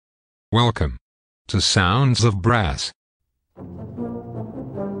Welcome to Sounds of Brass.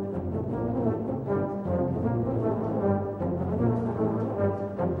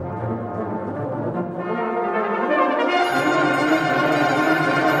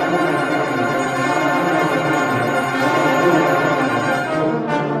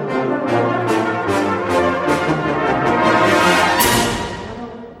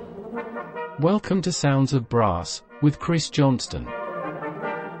 Welcome to Sounds of Brass, with Chris Johnston.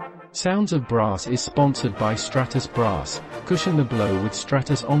 Sounds of Brass is sponsored by Stratus Brass. Cushion the blow with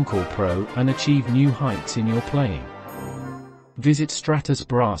Stratus Encore Pro and achieve new heights in your playing. Visit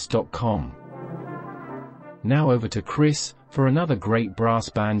stratusbrass.com. Now over to Chris, for another great brass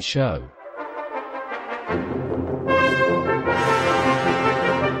band show.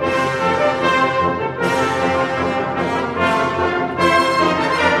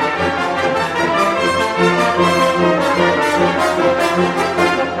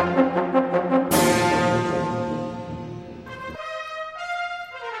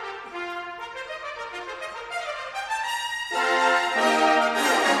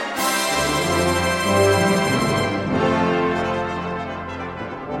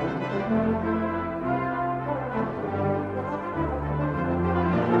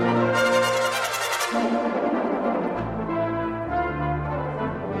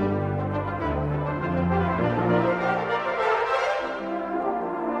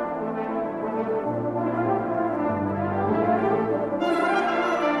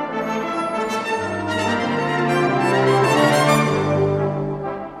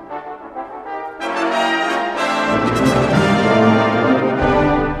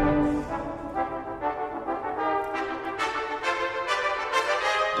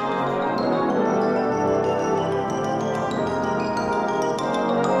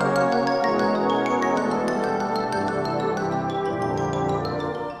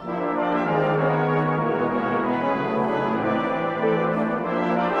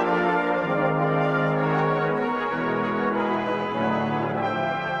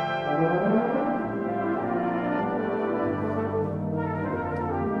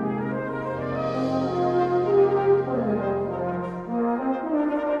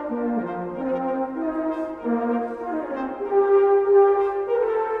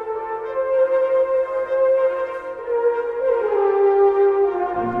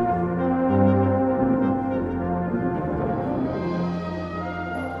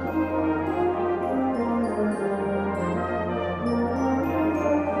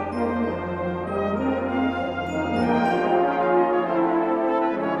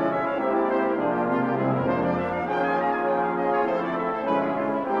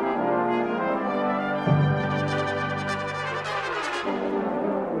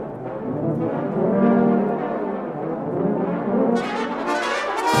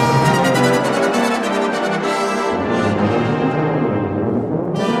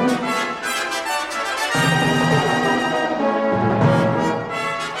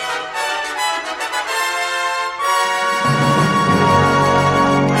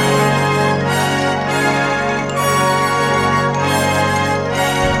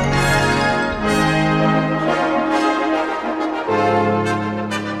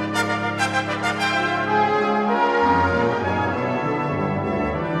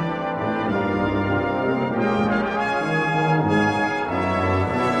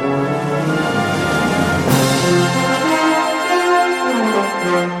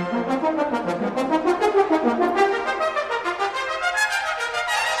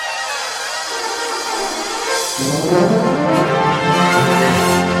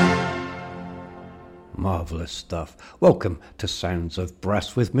 Marvellous stuff. Welcome to Sounds of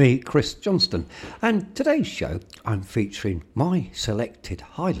Brass with me, Chris Johnston. And today's show, I'm featuring my selected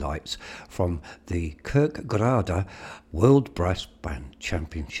highlights from the Kirkrada World Brass Band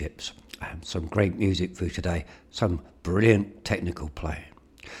Championships. Some great music for you today, some brilliant technical playing.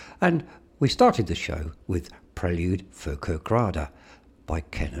 And we started the show with Prelude for Kirkrada by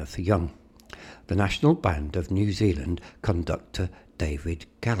Kenneth Young, the National Band of New Zealand conductor David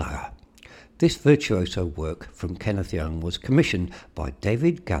Gallagher. This virtuoso work from Kenneth Young was commissioned by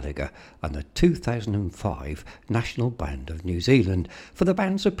David Gallagher and the 2005 National Band of New Zealand for the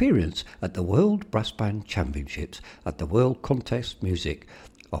band's appearance at the World Brass Band Championships at the World Contest Music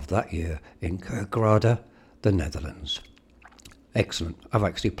of that year in Kirkrada, the Netherlands. Excellent. I've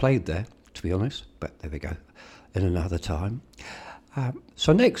actually played there, to be honest, but there we go, in another time.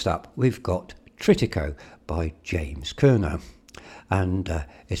 So next up, we've got Tritico by James Kerner, and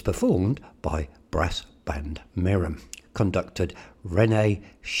it's performed by Brass Band Miram, conducted René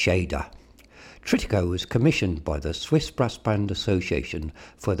Shader. Tritico was commissioned by the Swiss Brass Band Association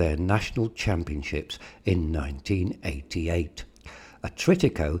for their national championships in 1988. A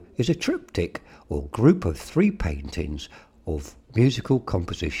tritico is a triptych or group of 3 paintings of musical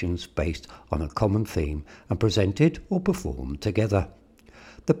compositions based on a common theme and presented or performed together.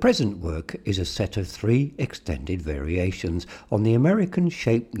 The present work is a set of 3 extended variations on the American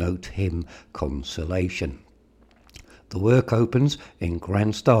shape note hymn Consolation. The work opens in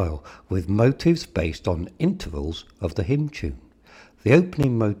grand style with motifs based on intervals of the hymn tune. The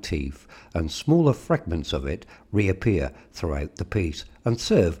opening motif and smaller fragments of it reappear throughout the piece and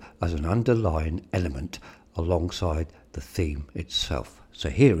serve as an underlying element alongside the theme itself. So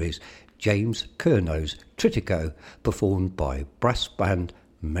here is James Curno's Tritico performed by Brass Band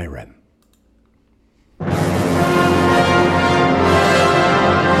Merem.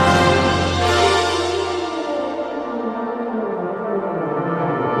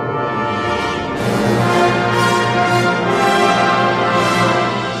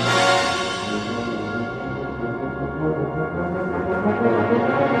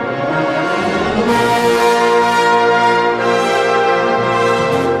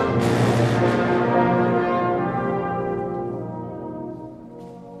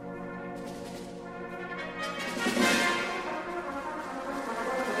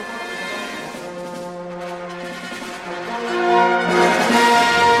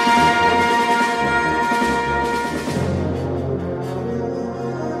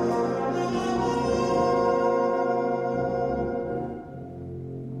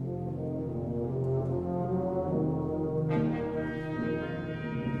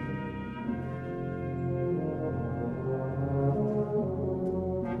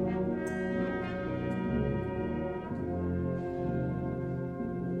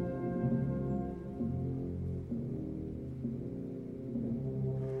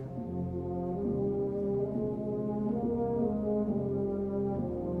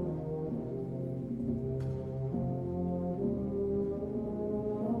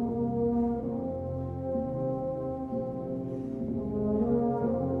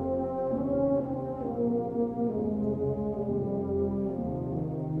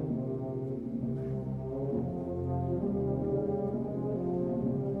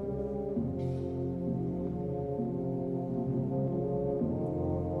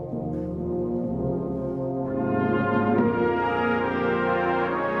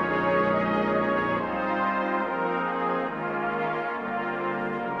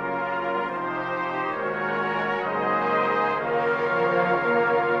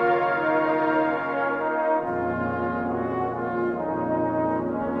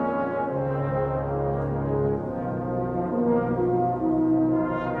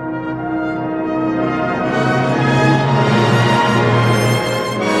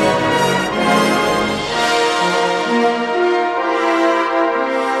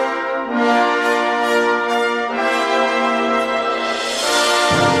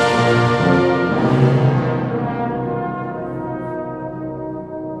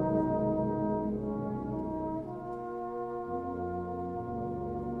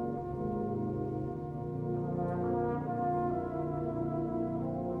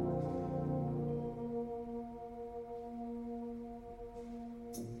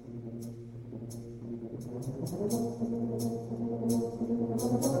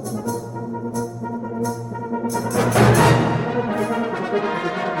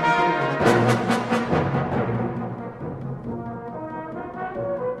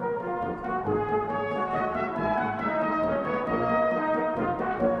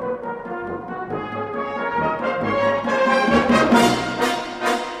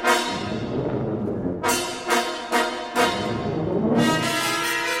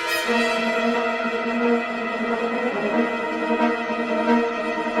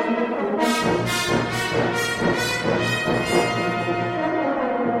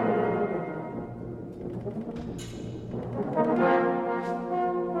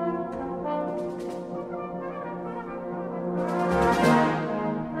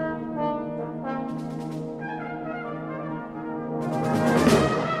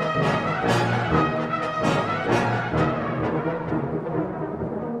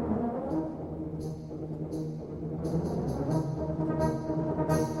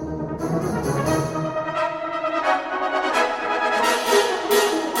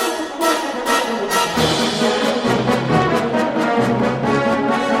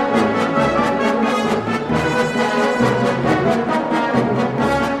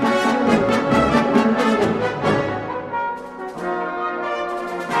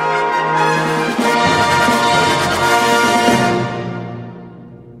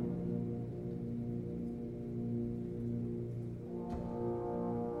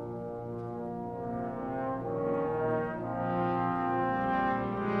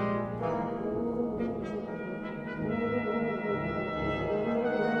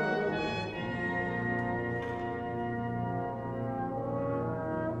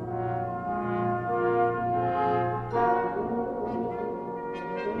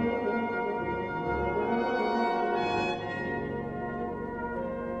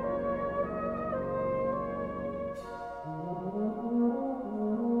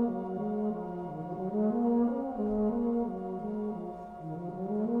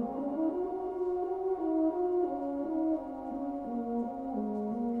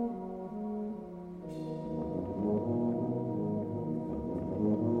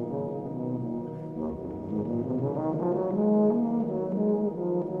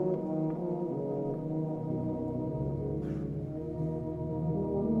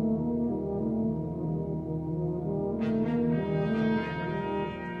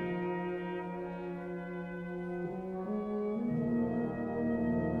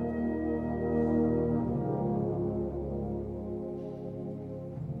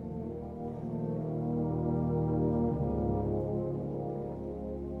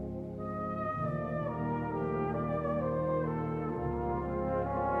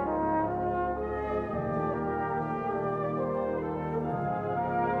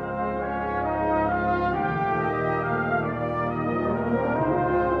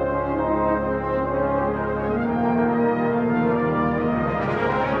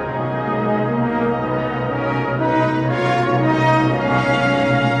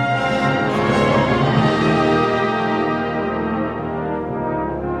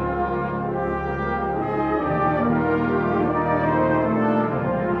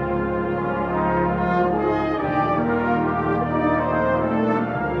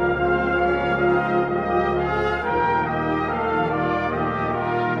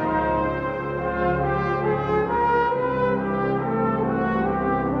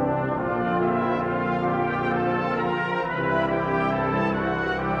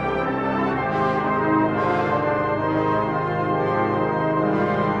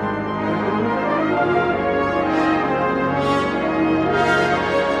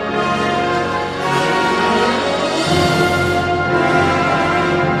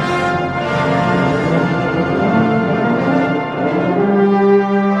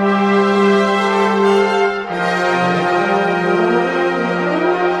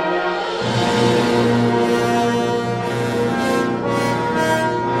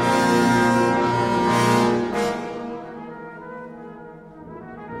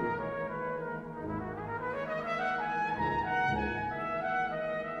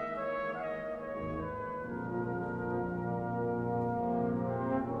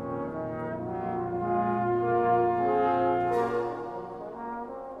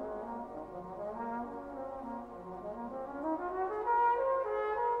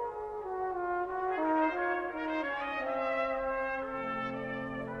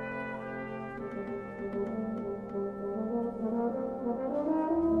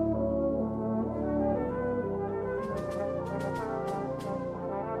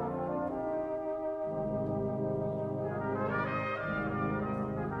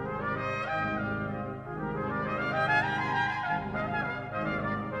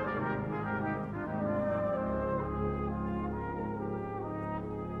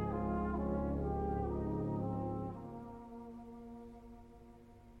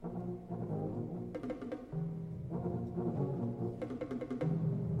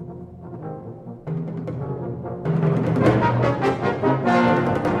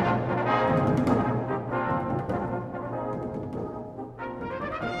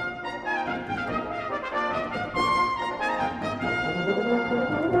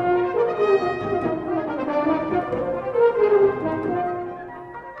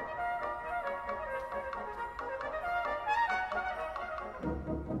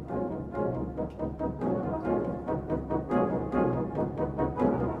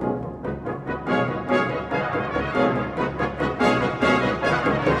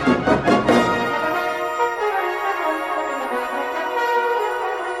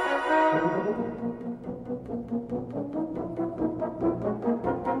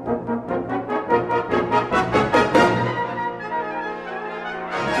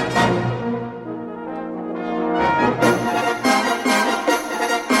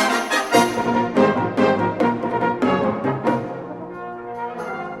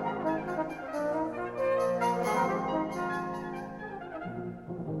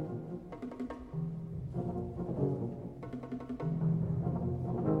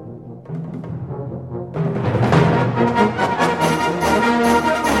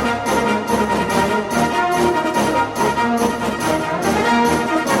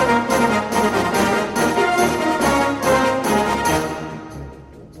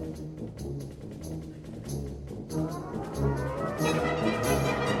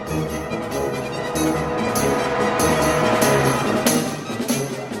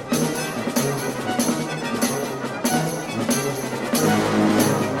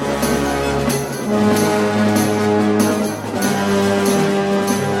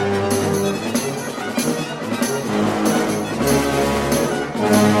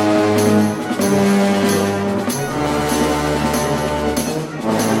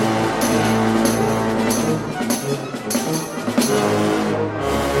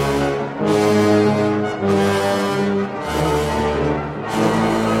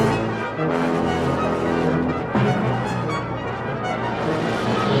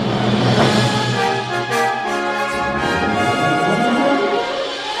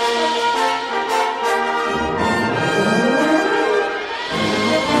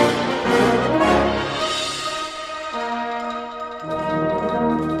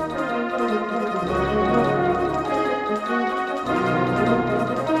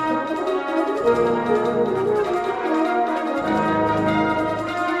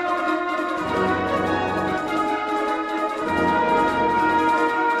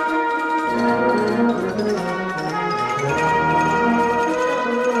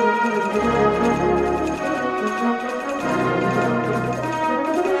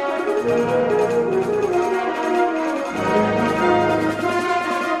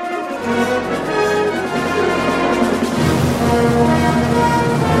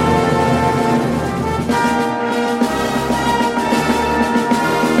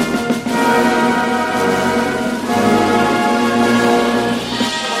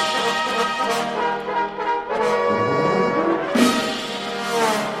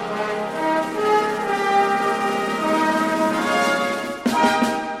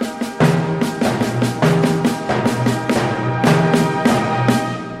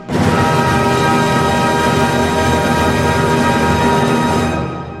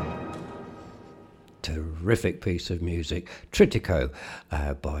 terrific piece of music, Tritico,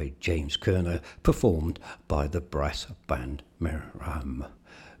 by James Kerner, performed by the brass band Meram,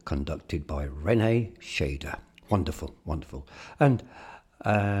 conducted by René Shader. Wonderful, wonderful. And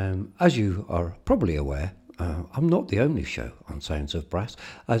as you are probably aware, I'm not the only show on Sounds of Brass,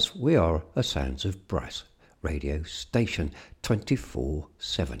 as we are a Sounds of Brass radio station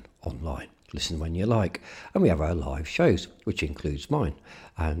 24/7 online. Listen when you like. And we have our live shows, which includes mine.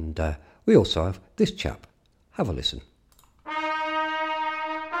 And we also have this chap. Have a listen.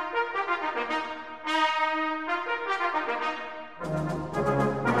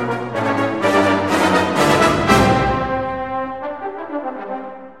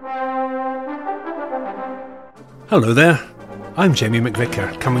 Hello there, I'm Jamie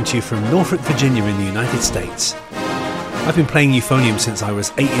McVicker, coming to you from Norfolk, Virginia in the United States. I've been playing euphonium since I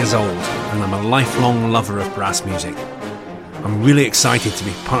was 8 years old, and I'm a lifelong lover of brass music. I'm really excited to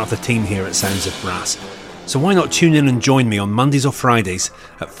be part of the team here at Sounds of Brass, so why not tune in and join me on Mondays or Fridays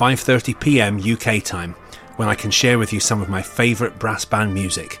at 5:30 PM UK time, when I can share with you some of my favourite brass band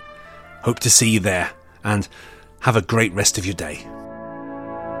music. Hope to see you there, and have a great rest of your day.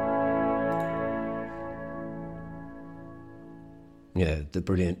 Yeah, the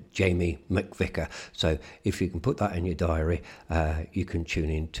brilliant Jamie McVicker. So if you can put that in your diary, you can tune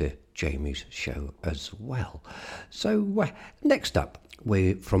in to Jamie's show as well. So next up,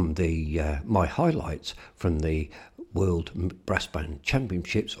 we from the my highlights from the World Brass Band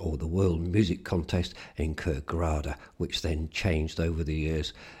Championships, or the World Music Contest in Kirkrada, which then changed over the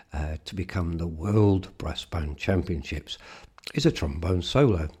years to become the World Brass Band Championships, is a trombone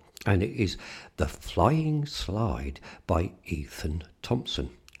solo. And it is The Flying Slide by Ethan Thompson.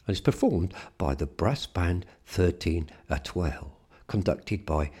 And it's performed by the brass band 13 Étoiles, conducted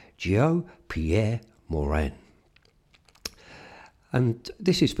by Gio Pierre Morin. And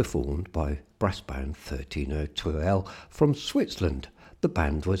this is performed by brass band 13 Étoiles from Switzerland. The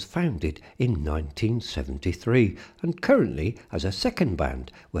band was founded in 1973 and currently has a second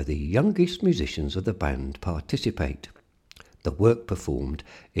band where the youngest musicians of the band participate. The work performed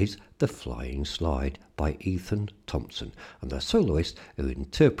is The Flying Slide by Ethan Thompson, and the soloist who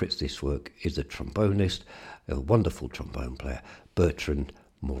interprets this work is the trombonist, a wonderful trombone player, Bertrand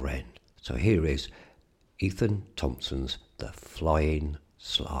Morin. So here is Ethan Thompson's The Flying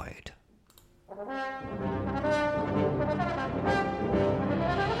Slide.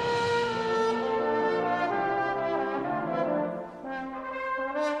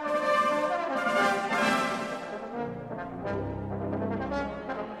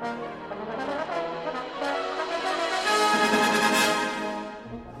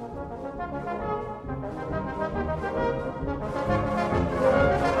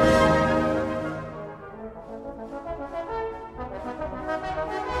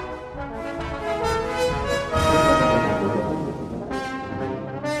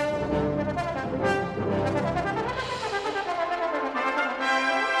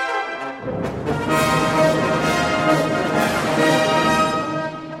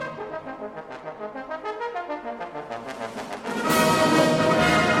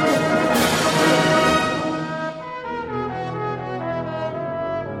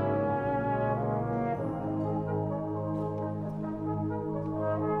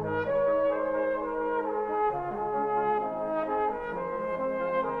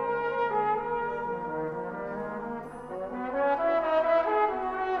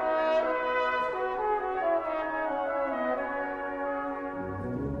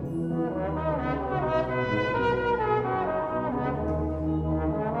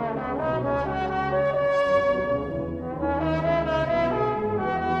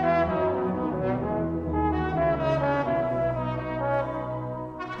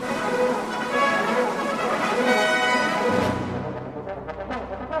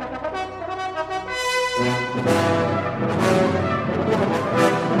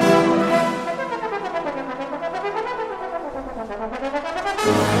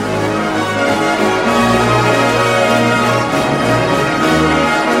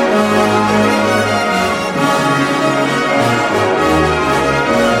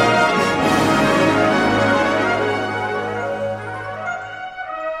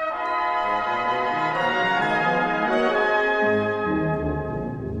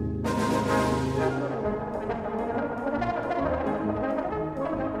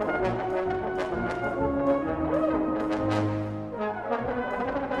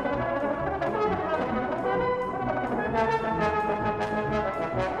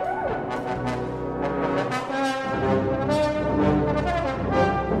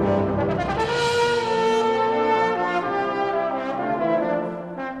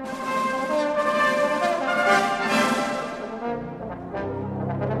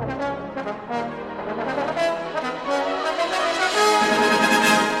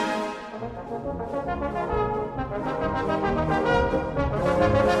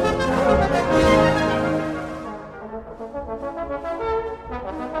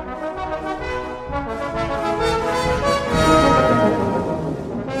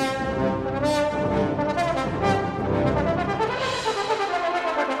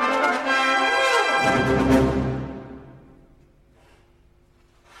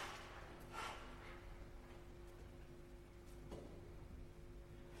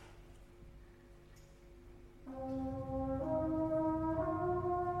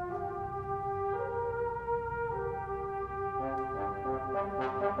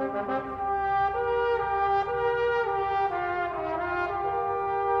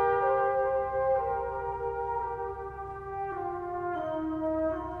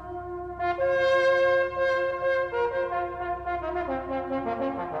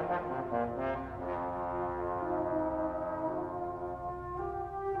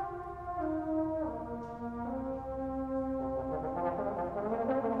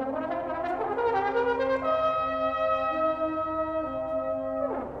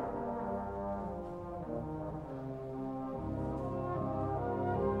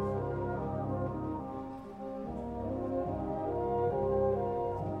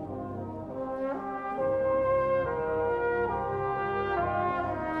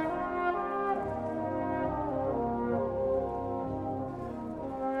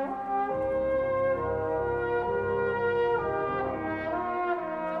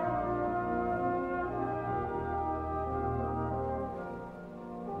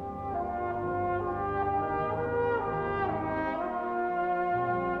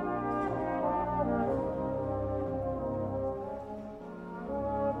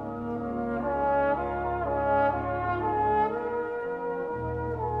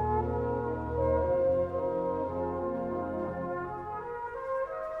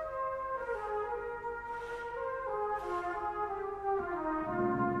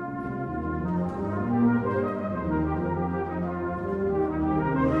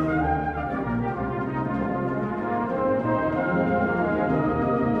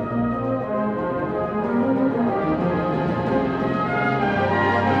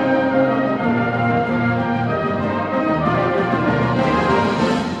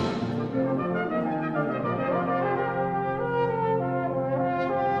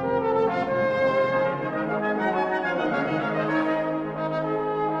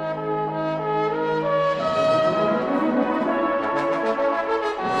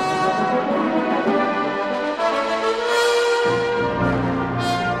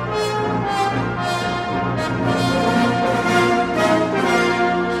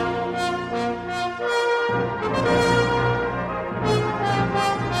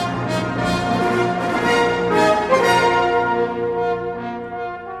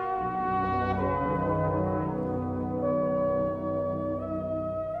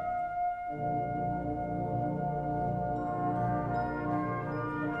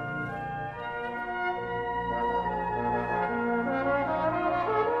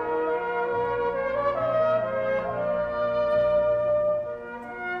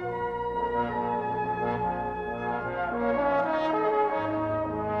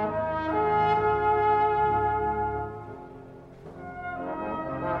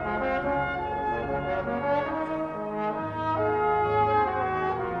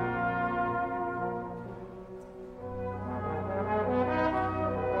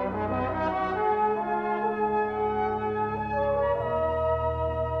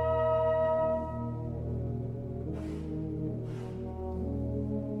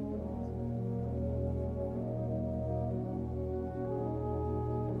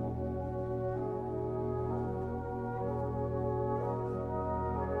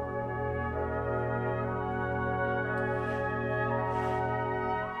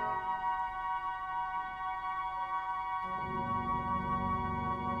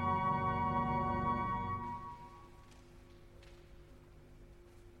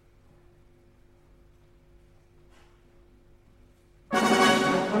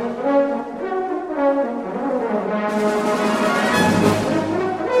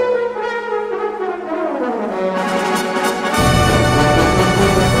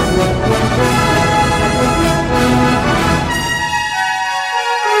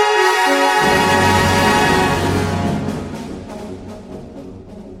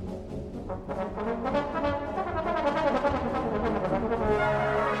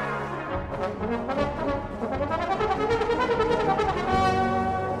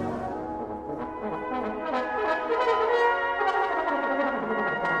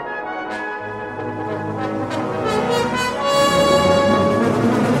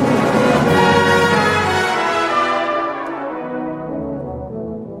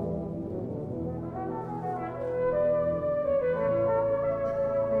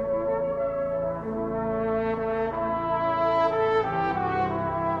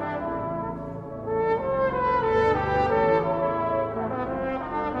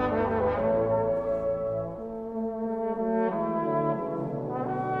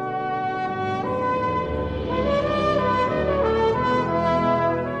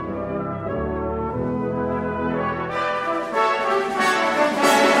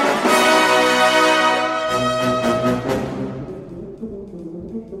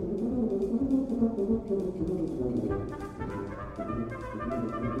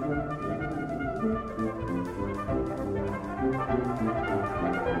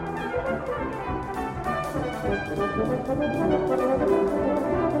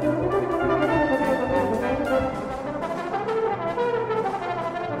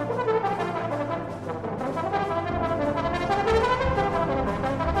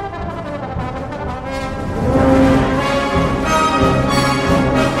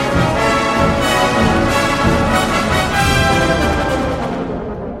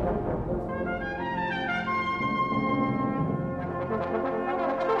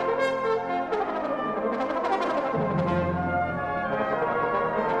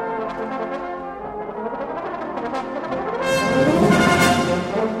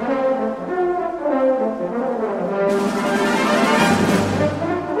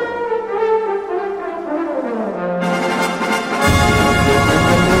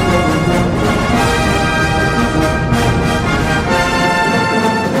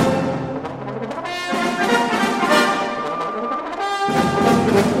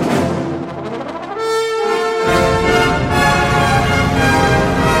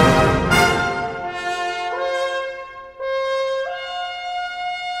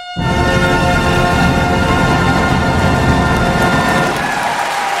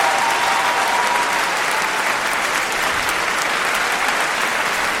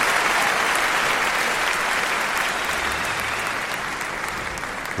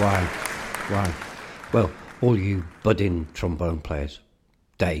 Wow. Well, all you budding trombone players,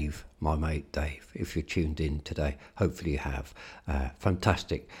 Dave, my mate Dave, if you're tuned in today, hopefully you have.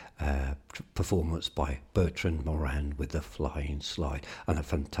 Fantastic performance by Bertrand Morin with the Flying Slide, and a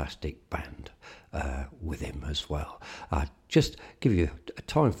fantastic band with him as well. Just give you a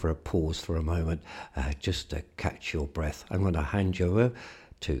time for a pause for a moment, just to catch your breath. I'm going to hand you over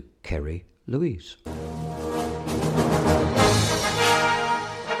to Kerry Louise.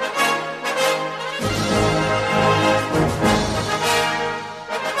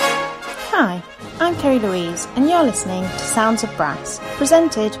 Hi, I'm Kerry Louise, and you're listening to Sounds of Brass,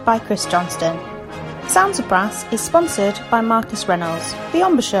 presented by Chris Johnston. Sounds of Brass is sponsored by Marcus Reynolds, the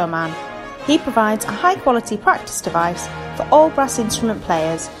embouchure man. He provides a high-quality practice device for all brass instrument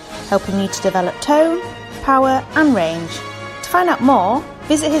players, helping you to develop tone, power and range. To find out more,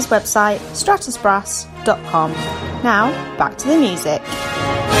 visit his website stratusbrass.com. Now, back to the music.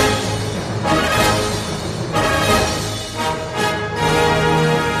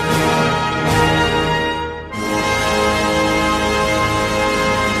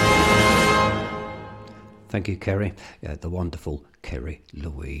 Thank you, Kerry. Yeah, the wonderful Kerry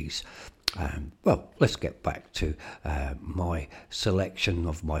Louise. Well, let's get back to my selection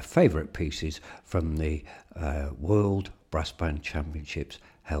of my favourite pieces from the World Brass Band Championships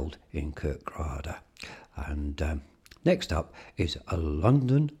held in Kirkrade. And next up is a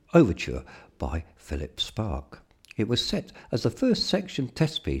London Overture by Philip Sparke. It was set as the first section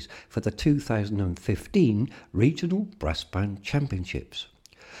test piece for the 2015 Regional Brass Band Championships,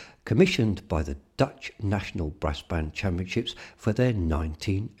 commissioned by the Dutch National Brass Band Championships for their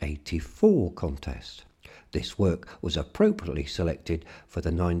 1984 contest. This work was appropriately selected for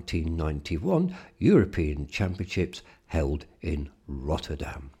the 1991 European Championships held in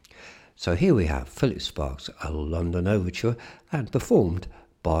Rotterdam. So here we have Philip Sparke's A London Overture, and performed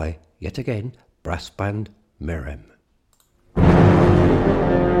by, yet again, Brass Band Merem.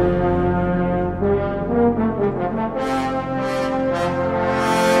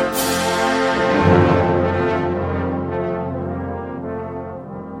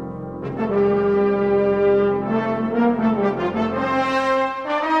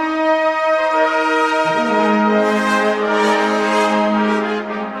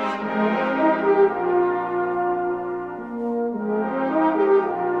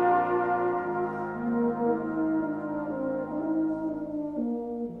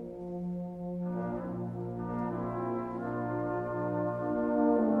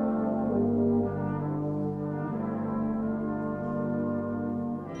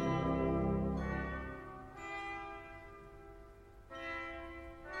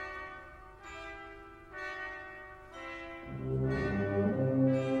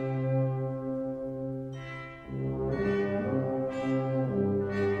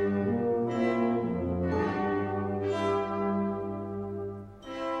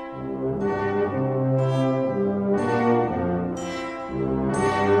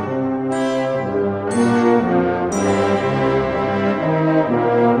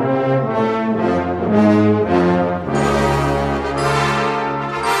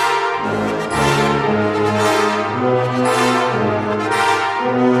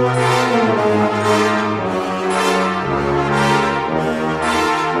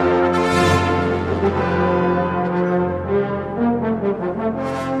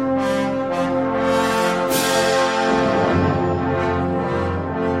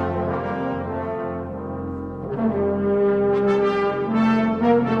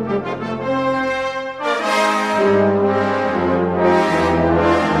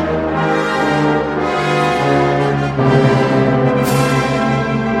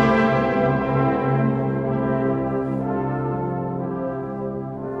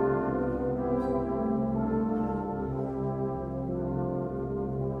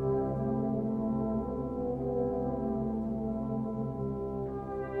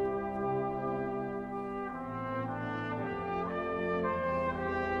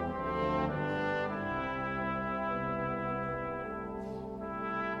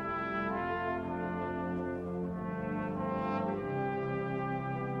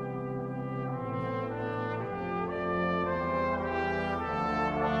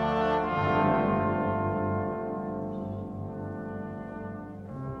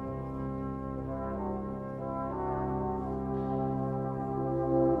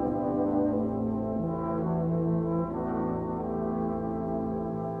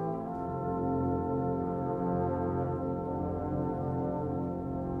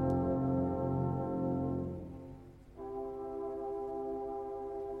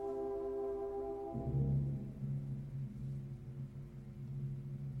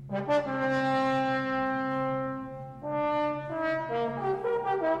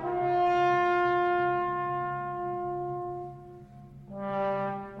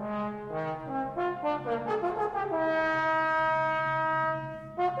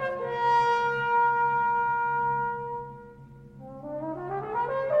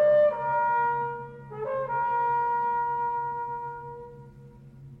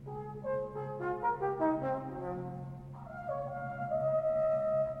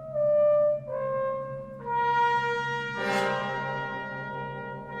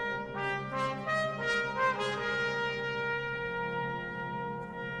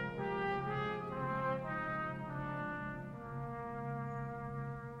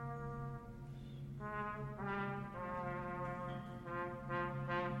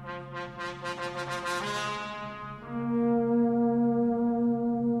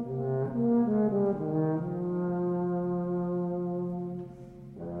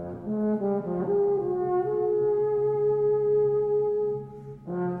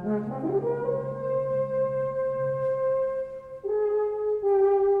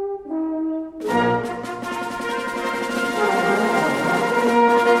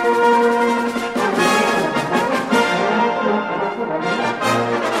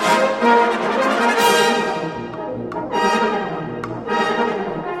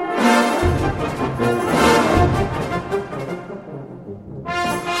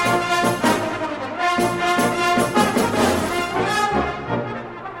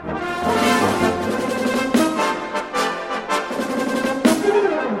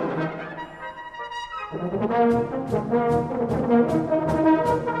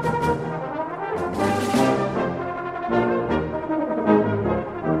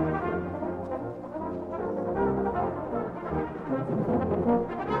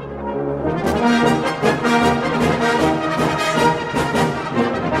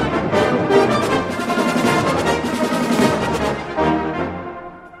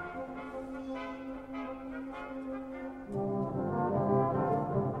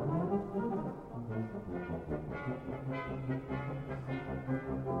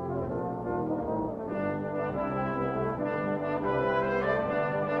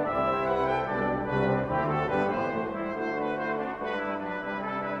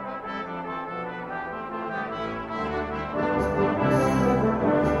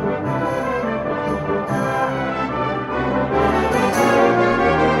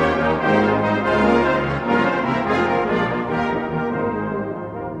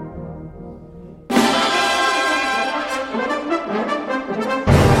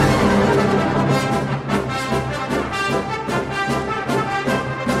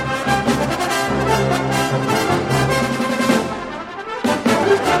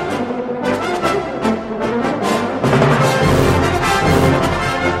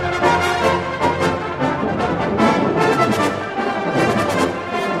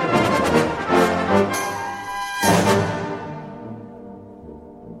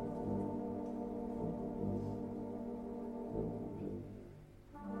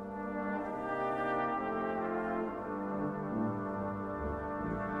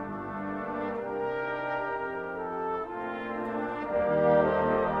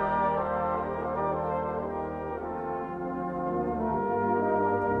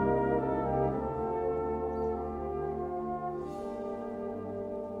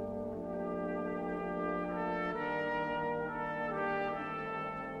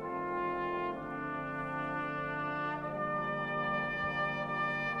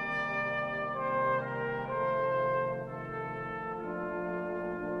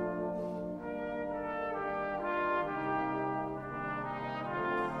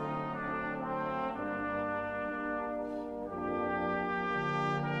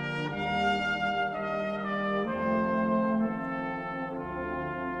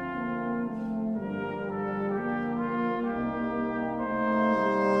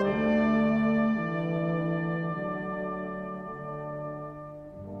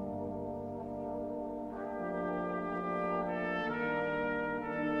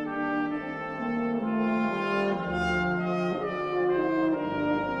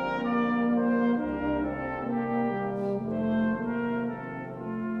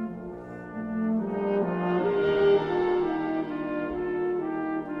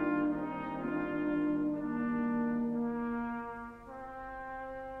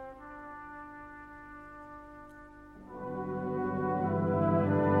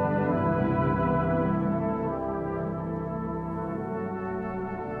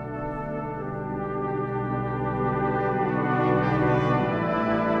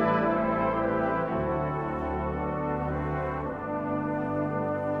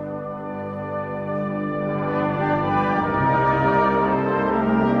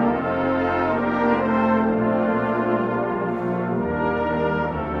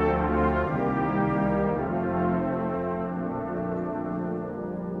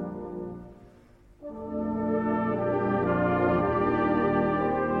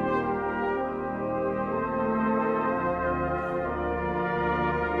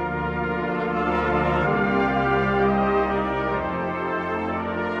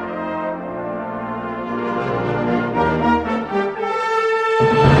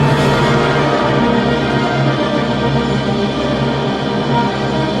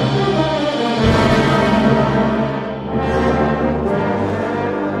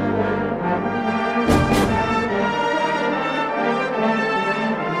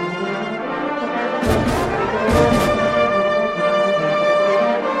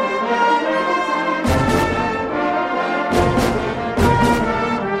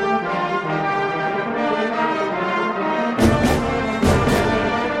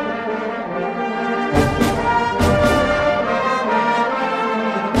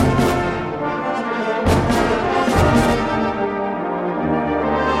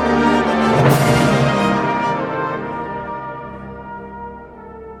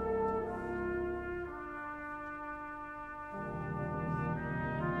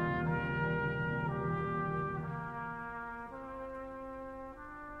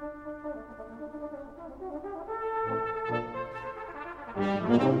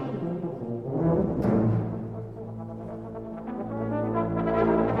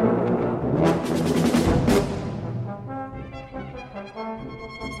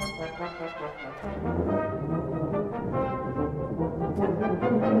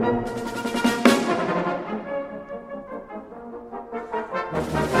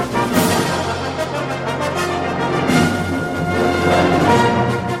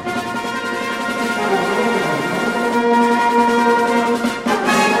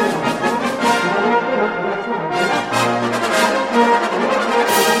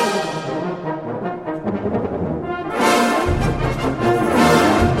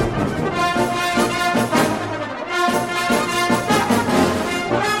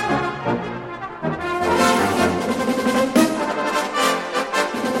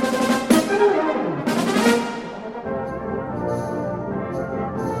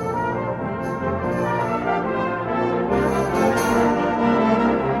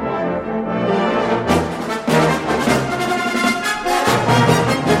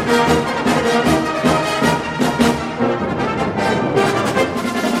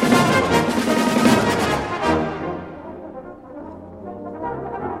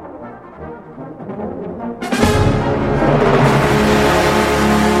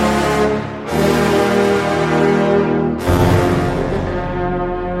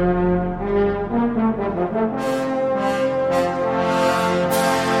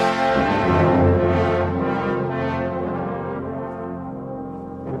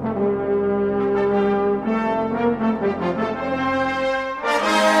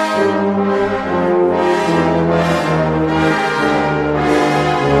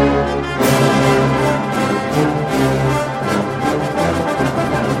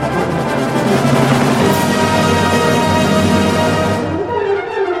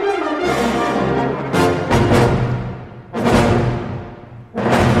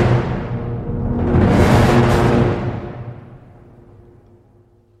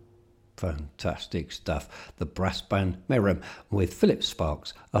 Fantastic stuff. The brass band Merrim with Philip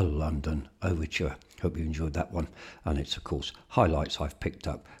Sparks, A London Overture. Hope you enjoyed that one. And it's, of course, highlights I've picked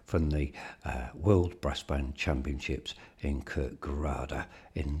up from the World Brass Band Championships in Kerkrade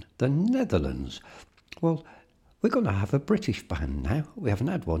in the Netherlands. Well, we're going to have a British band now. We haven't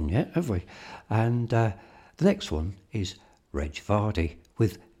had one yet, have we? And the next one is Reg Vardy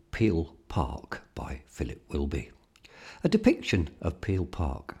with Peel Park by Philip Wilby. A depiction of Peel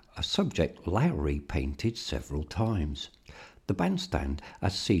Park, a subject Lowry painted several times. The bandstand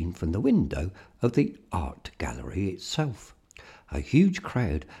as seen from the window of the art gallery itself. A huge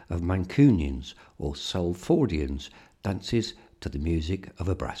crowd of Mancunians or Salfordians dances to the music of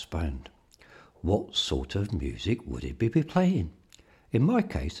a brass band. What sort of music would it be playing? In my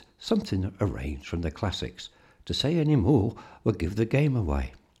case, something arranged from the classics. To say any more would give the game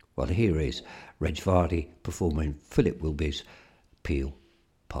away. Well, here is Reg Vardy performing Philip Wilby's Peel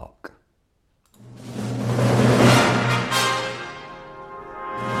Park.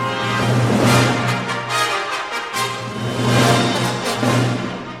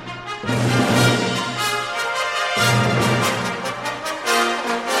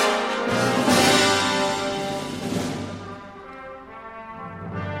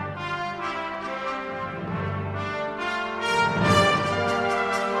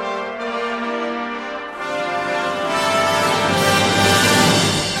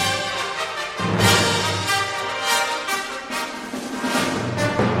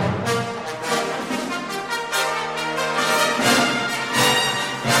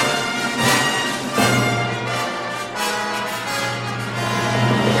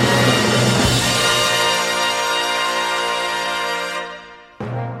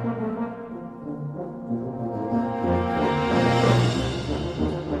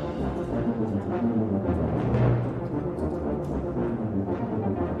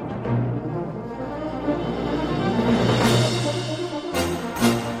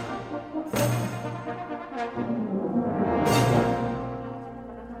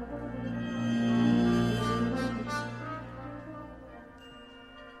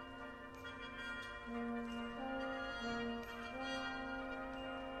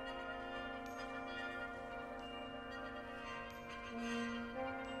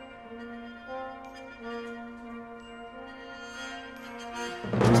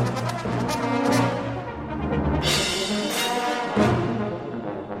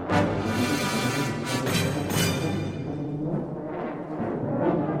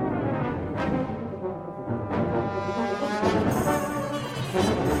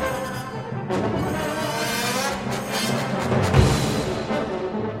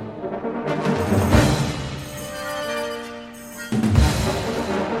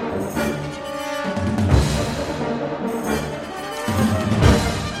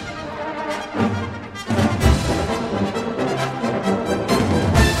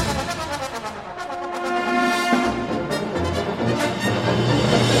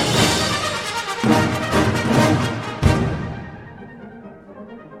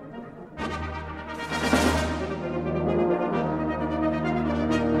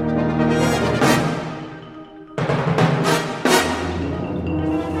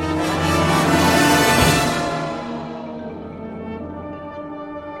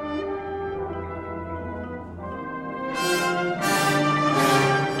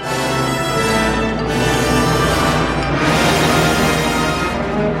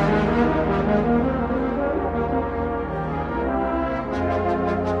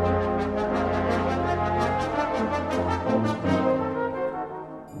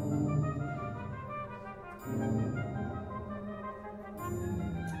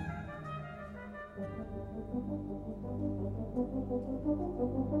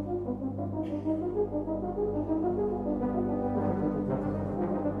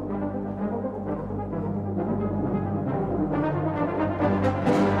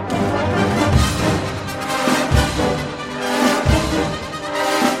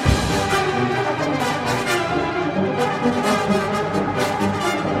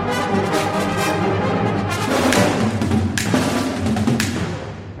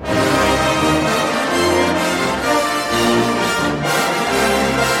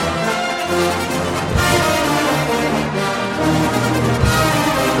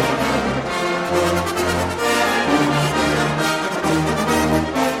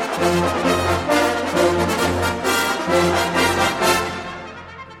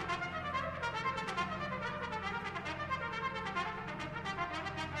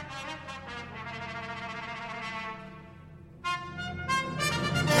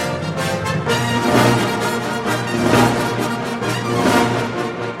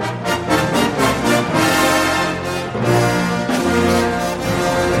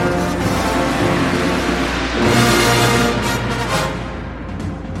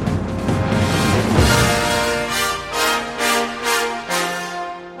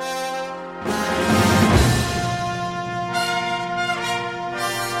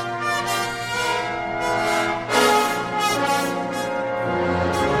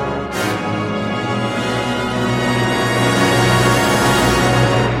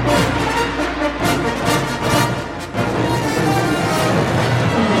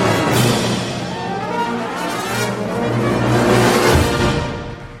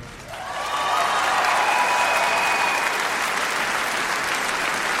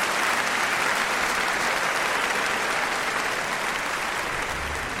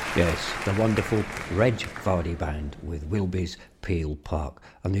 Yes, the wonderful Reg Vardy Band with Wilby's Peel Park.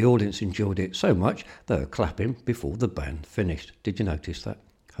 And the audience enjoyed it so much they were clapping before the band finished. Did you notice that?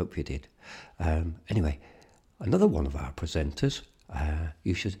 Hope you did. Anyway, another one of our presenters,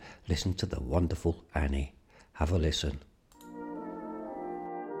 you should listen to the wonderful Annie. Have a listen.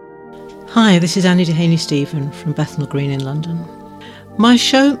 Hi, this is Annie Dehaney-Stephen from Bethnal Green in London. My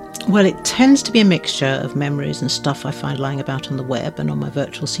show, well, it tends to be a mixture of memories and stuff I find lying about on the web and on my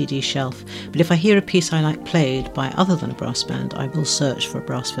virtual CD shelf. But if I hear a piece I like played by other than a brass band, I will search for a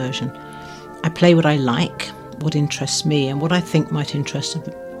brass version. I play what I like, what interests me, and what I think might interest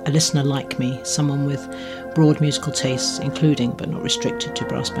a listener like me, someone with broad musical tastes, including but not restricted to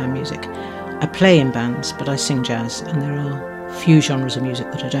brass band music. I play in bands, but I sing jazz, and there are few genres of music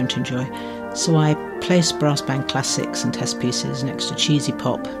that I don't enjoy. So I place brass band classics and test pieces next to cheesy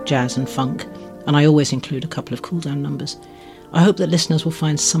pop, jazz and funk, and I always include a couple of cool-down numbers. I hope that listeners will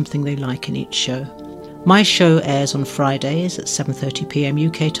find something they like in each show. My show airs on Fridays at 7:30pm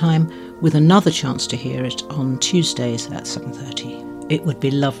UK time, with another chance to hear it on Tuesdays at 7:30. It would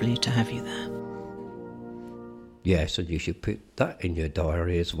be lovely to have you there. Yes, and you should put that in your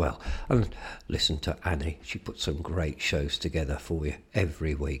diary as well. And listen to Annie. She puts some great shows together for you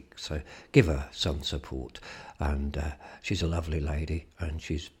every week. So give her some support. And she's a lovely lady and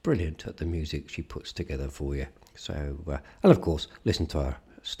she's brilliant at the music she puts together for you. So, and of course, listen to our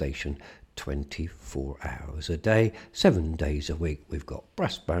station 24 hours a day, 7 days a week. We've got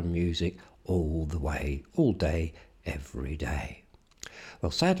brass band music all the way, all day, every day.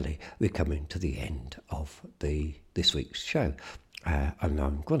 Well, sadly, we're coming to the end of this week's show, and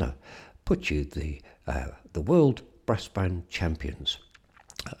I'm going to put you the World Brass Band Champions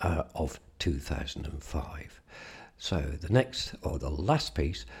of 2005. So the next, or the last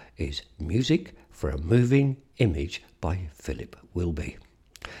piece, is Music for a Moving Image by Philip Wilby,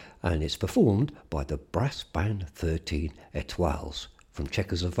 and it's performed by the Brass Band 13 Étoiles from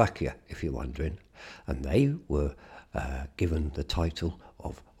Czechoslovakia, if you're wondering, and they were given the title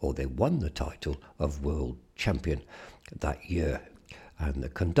of, or they won the title of World Champion that year. And the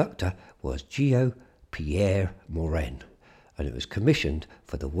conductor was Gio Pierre Morin. and it was commissioned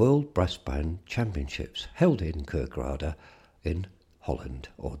for the World Brass Band Championships held in Kerkrade in Holland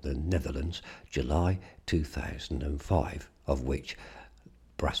or the Netherlands, July 2005, of which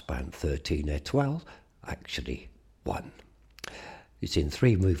Brass Band 13 Étoiles actually won. It's in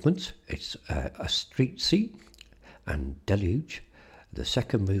 3 movements. It's a Street Sea and Deluge. The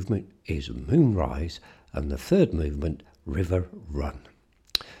second movement is Moonrise, and the third movement, River Run.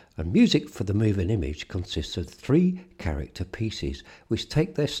 And music for the moving image consists of 3 character pieces which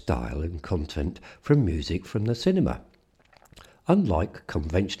take their style and content from music from the cinema. Unlike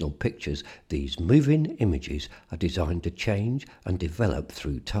conventional pictures, these moving images are designed to change and develop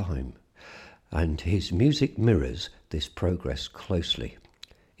through time, and his music mirrors this progress closely.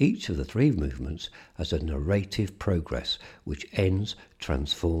 Each of the 3 movements has a narrative progress which ends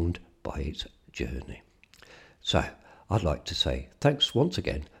transformed by its journey. So, I'd like to say thanks once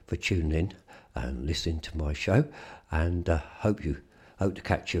again for tuning in and listening to my show, and hope to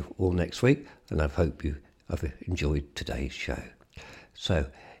catch you all next week, and I hope you have enjoyed today's show. So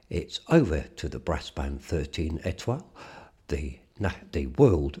it's over to the Brass Band 13 Étoiles, the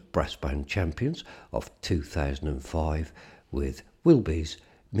World Brass Band Champions of 2005, with Wilby's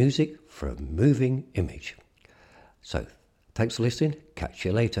music from Moving Image. So thanks for listening. Catch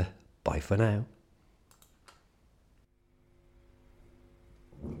you later. Bye for now.